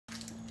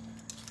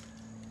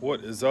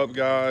What is up,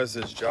 guys?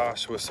 It's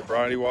Josh with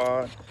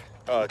SobrietyWoD.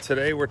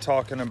 Today we're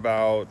talking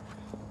about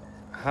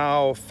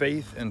how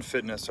faith and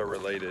fitness are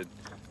related.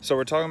 So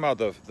we're talking about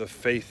the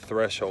faith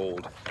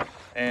threshold.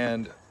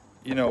 And,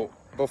 you know,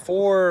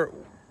 before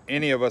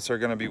any of us are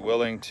going to be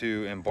willing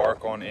to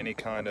embark on any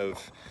kind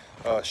of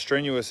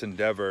strenuous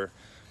endeavor,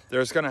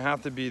 there's going to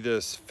have to be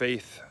this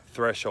faith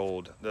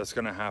threshold that's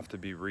going to have to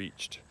be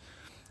reached.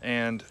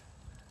 And,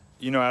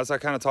 you know, as I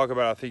kind of talk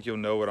about, I think you'll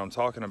know what I'm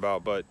talking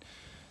about, but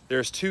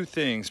there's two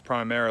things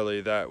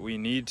primarily that we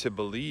need to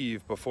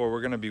believe before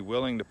we're going to be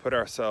willing to put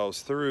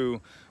ourselves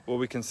through what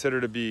we consider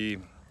to be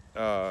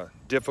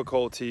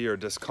difficulty or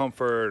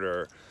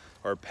discomfort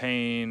or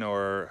pain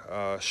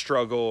or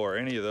struggle or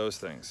any of those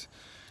things.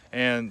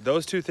 And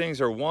those two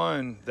things are,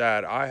 one,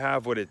 that I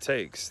have what it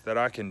takes, that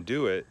I can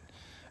do it,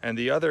 and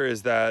the other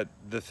is that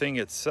the thing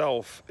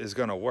itself is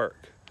going to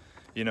work.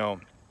 You know,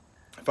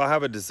 if I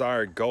have a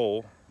desired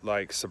goal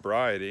like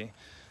sobriety,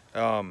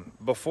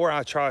 before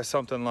I try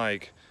something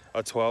like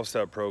a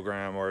 12-step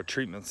program or a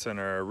treatment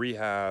center, a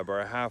rehab,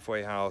 or a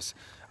halfway house,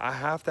 I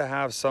have to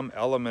have some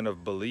element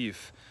of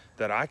belief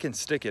that I can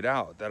stick it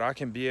out, that I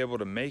can be able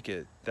to make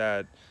it,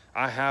 that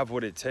I have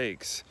what it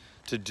takes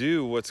to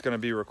do what's going to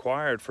be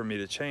required for me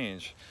to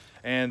change.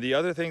 And the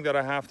other thing that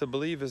I have to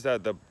believe is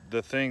that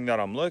the thing that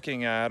I'm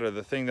looking at, or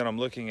the thing that I'm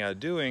looking at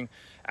doing,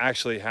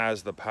 actually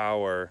has the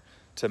power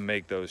to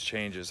make those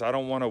changes. I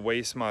don't want to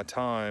waste my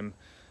time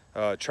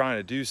trying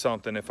to do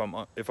something if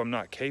I'm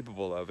not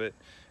capable of it.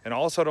 And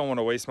also don't want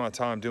to waste my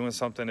time doing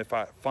something if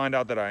I find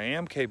out that I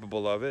am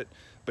capable of it,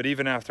 but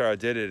even after I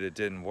did it, it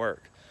didn't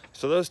work.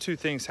 So those two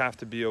things have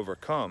to be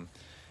overcome.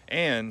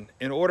 And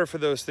in order for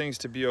those things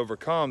to be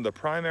overcome, the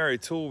primary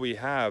tool we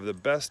have, the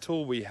best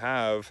tool we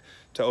have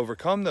to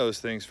overcome those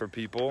things for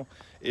people,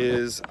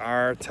 is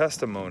our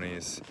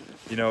testimonies.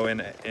 You know, in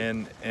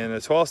the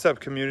 12-step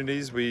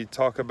communities, we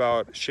talk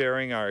about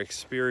sharing our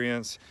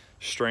experience,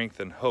 strength,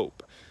 and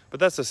hope. But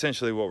that's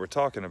essentially what we're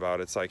talking about.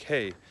 It's like,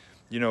 hey,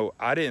 you know,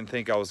 I didn't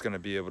think I was going to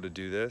be able to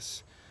do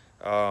this.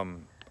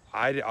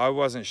 I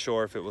wasn't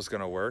sure if it was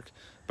going to work,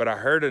 but I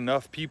heard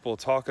enough people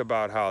talk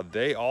about how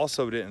they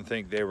also didn't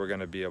think they were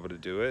going to be able to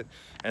do it,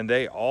 and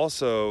they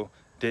also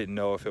didn't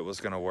know if it was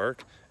going to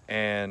work,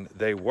 and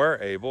they were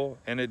able,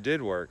 and it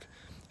did work.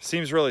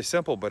 Seems really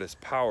simple, but it's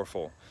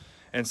powerful.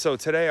 And so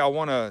today I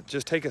want to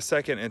just take a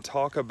second and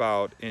talk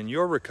about, in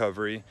your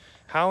recovery,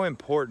 how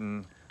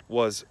important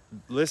was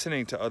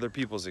listening to other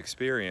people's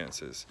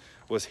experiences,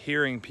 was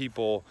hearing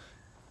people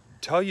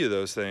tell you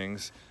those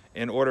things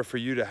in order for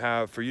you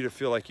to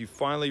feel like you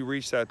finally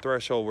reached that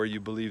threshold where you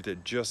believed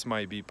it just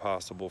might be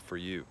possible for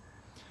you.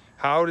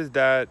 How did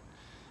that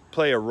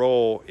play a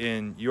role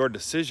in your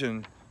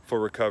decision for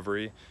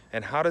recovery,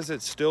 and how does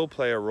it still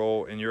play a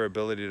role in your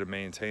ability to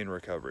maintain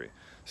recovery?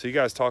 So you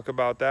guys talk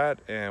about that,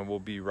 and we'll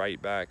be right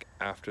back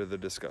after the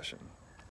discussion.